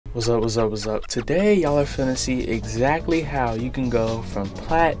What's up, what's up, what's up? Today, y'all are finna see exactly how you can go from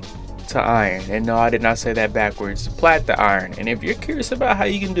plat to iron. And no, I did not say that backwards. Plat to iron. And if you're curious about how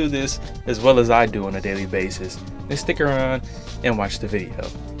you can do this, as well as I do on a daily basis, then stick around and watch the video.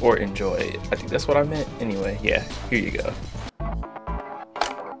 Or enjoy it. I think that's what I meant. Anyway, yeah, here you go.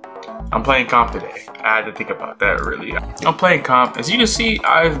 I'm playing comp today. I had to think about that, really. I'm playing comp. As you can see,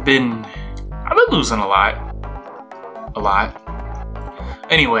 I've been losing a lot.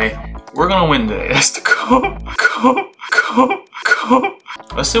 Anyway, we're gonna win today. That's the goal.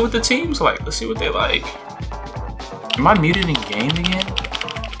 Let's see what the team's like. Let's see what they like. Am I muted in game again?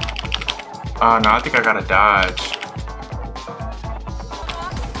 Oh no, I think I gotta dodge.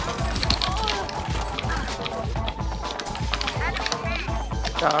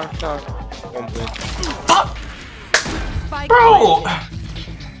 Fuck! Bro!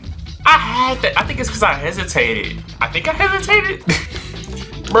 I had that. I think it's because I hesitated.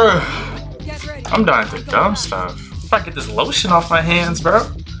 Bro, I'm dying to dumb stuff. If I get this lotion off my hands, bro.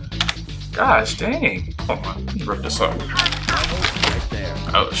 Gosh dang. Hold on, let me rip this up.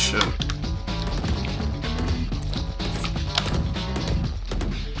 Oh shoot.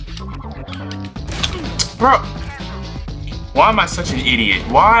 Bro, why am I such an idiot?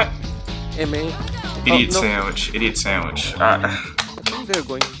 Why? Hey man. Idiot sandwich. Idiot sandwich. They're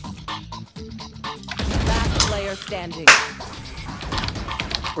going. Last player standing.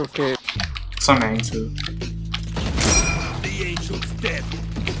 Okay. Some main too. The angel's dead.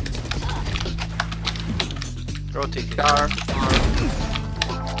 Rotate car.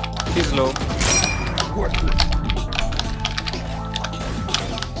 He's low. Welcome to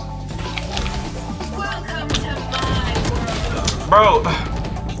my world. Bro,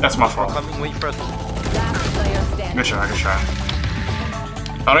 that's my fault. Coming way further. Last player standing. Good try, good try.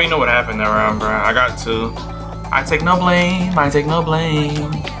 I don't even know what happened that round, bro. I got two. I take no blame.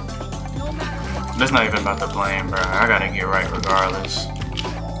 That's not even about the blame, bro. I gotta get right regardless.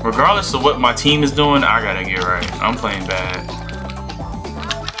 Regardless of what my team is doing, I gotta get right. I'm playing bad.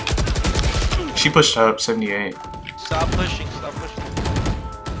 She pushed up, 78. Stop pushing.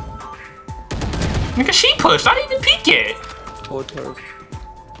 Nigga, she pushed. I didn't even peek yet. Hold her.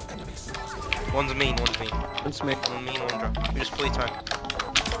 One's main. One's main, one drop. We just play time.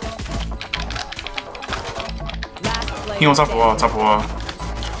 He on top of wall,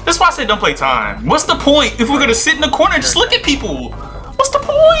 That's why I said don't play time. What's the point if we're gonna sit in the corner and just look at people? What's the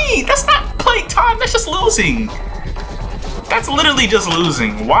point? That's not play time, that's just losing. That's literally just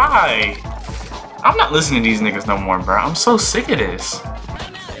losing. Why? I'm not listening to these niggas no more, bro. I'm so sick of this.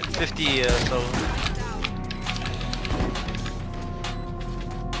 50, so...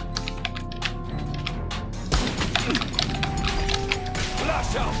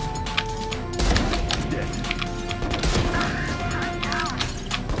 Flash out.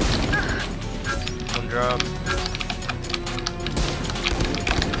 One drop.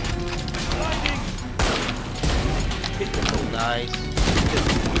 Nice.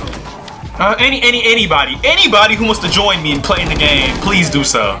 Anybody who wants to join me and play in the game, please do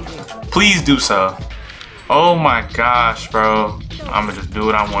so. Please do so. Oh my gosh, bro. I'ma just do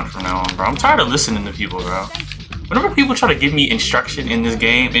what I want from now on, bro. I'm tired of listening to people, bro. Whenever people try to give me instruction in this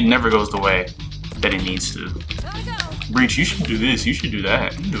game, it never goes the way that it needs to. Breach, you should do this, you should do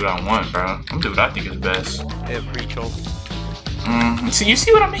that. I'm gonna do what I want, bro. I'm gonna do what I think is best. Yeah, Breach ult. See, you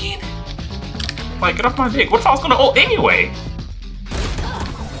see what I mean? Like, get off my dick. What if I was gonna ult anyway?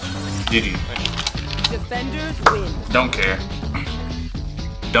 Did you? Defenders win. Don't care.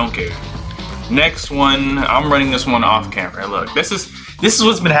 Don't care. Next one, I'm running this one off camera. Look, this is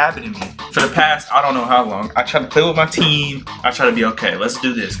what's been happening to me for the past, I don't know how long. I try to play with my team. I try to be, okay, let's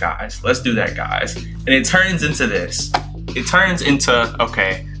do this, guys. Let's do that, guys. And it turns into this. It turns into,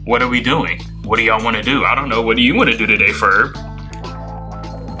 okay, what are we doing? What do y'all want to do? I don't know. What do you want to do today, Ferb?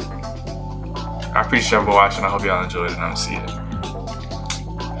 I appreciate y'all for watching. I hope y'all enjoyed it, and I'll see you.